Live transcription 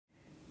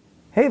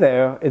Hey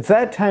there, it's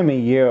that time of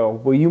year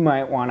where you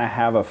might want to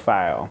have a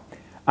file.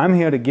 I'm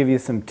here to give you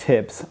some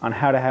tips on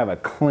how to have a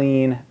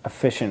clean,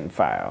 efficient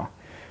file.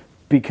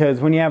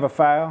 Because when you have a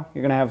file,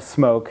 you're going to have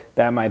smoke.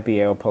 That might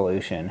be air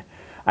pollution.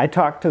 I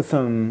talked to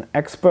some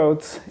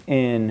experts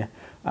in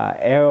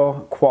air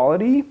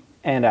quality,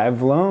 and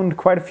I've learned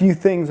quite a few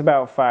things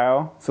about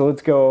file, so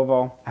let's go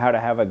over how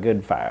to have a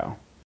good file.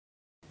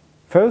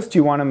 First,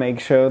 you want to make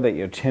sure that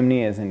your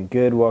chimney is in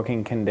good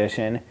working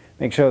condition.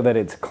 Make sure that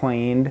it's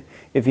cleaned.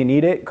 If you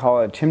need it, call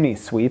a chimney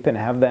sweep and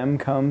have them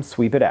come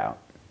sweep it out.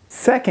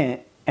 Second,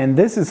 and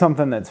this is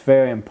something that's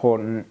very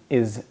important,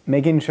 is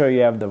making sure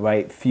you have the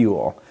right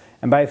fuel.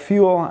 And by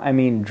fuel, I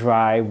mean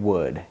dry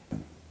wood.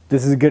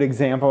 This is a good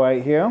example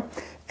right here.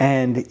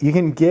 And you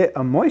can get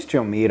a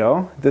moisture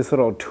meter, this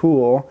little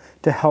tool,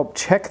 to help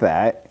check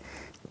that.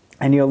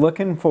 And you're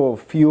looking for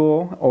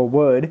fuel or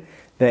wood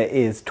that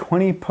is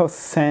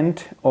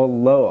 20% or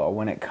lower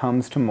when it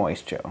comes to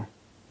moisture.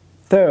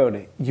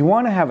 Third, you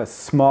want to have a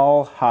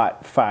small,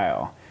 hot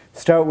file.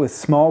 Start with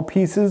small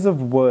pieces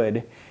of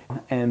wood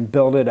and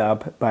build it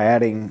up by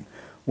adding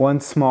one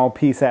small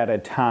piece at a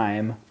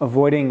time,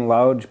 avoiding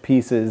large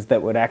pieces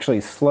that would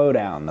actually slow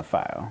down the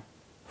file.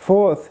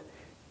 Fourth,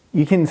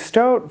 you can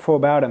start for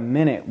about a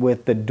minute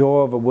with the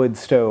door of a wood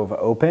stove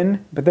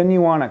open, but then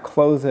you want to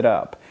close it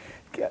up.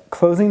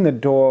 Closing the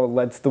door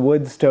lets the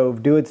wood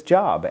stove do its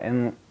job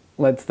and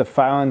lets the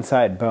file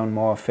inside burn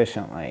more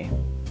efficiently.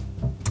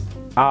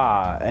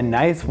 A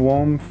nice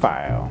warm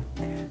file.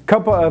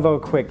 Couple other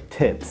quick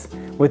tips.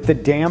 With the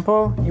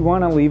damper, you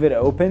want to leave it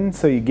open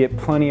so you get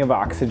plenty of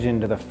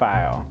oxygen to the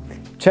file.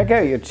 Check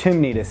out your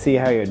chimney to see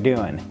how you're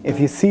doing. If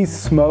you see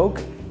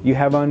smoke, you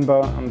have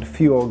unburned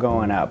fuel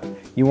going up.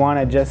 You want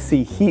to just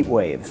see heat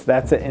waves.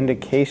 That's an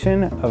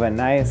indication of a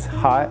nice,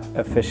 hot,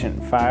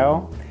 efficient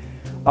file.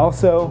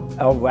 Also,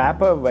 a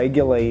wrapper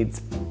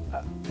regulates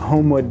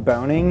home wood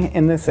burning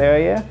in this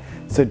area,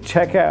 so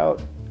check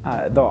out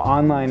the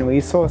online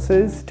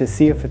resources to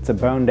see if it's a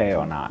burn day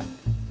or not.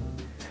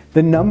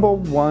 The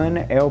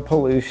 #1 air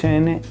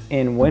pollution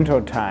in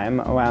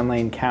wintertime around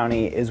Lyon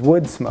County is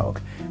wood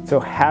smoke. So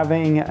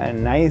having a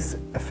nice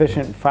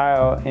efficient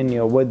file in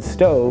your wood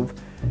stove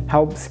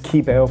helps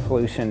keep air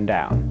pollution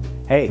down.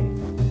 Hey,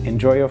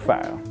 enjoy your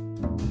file.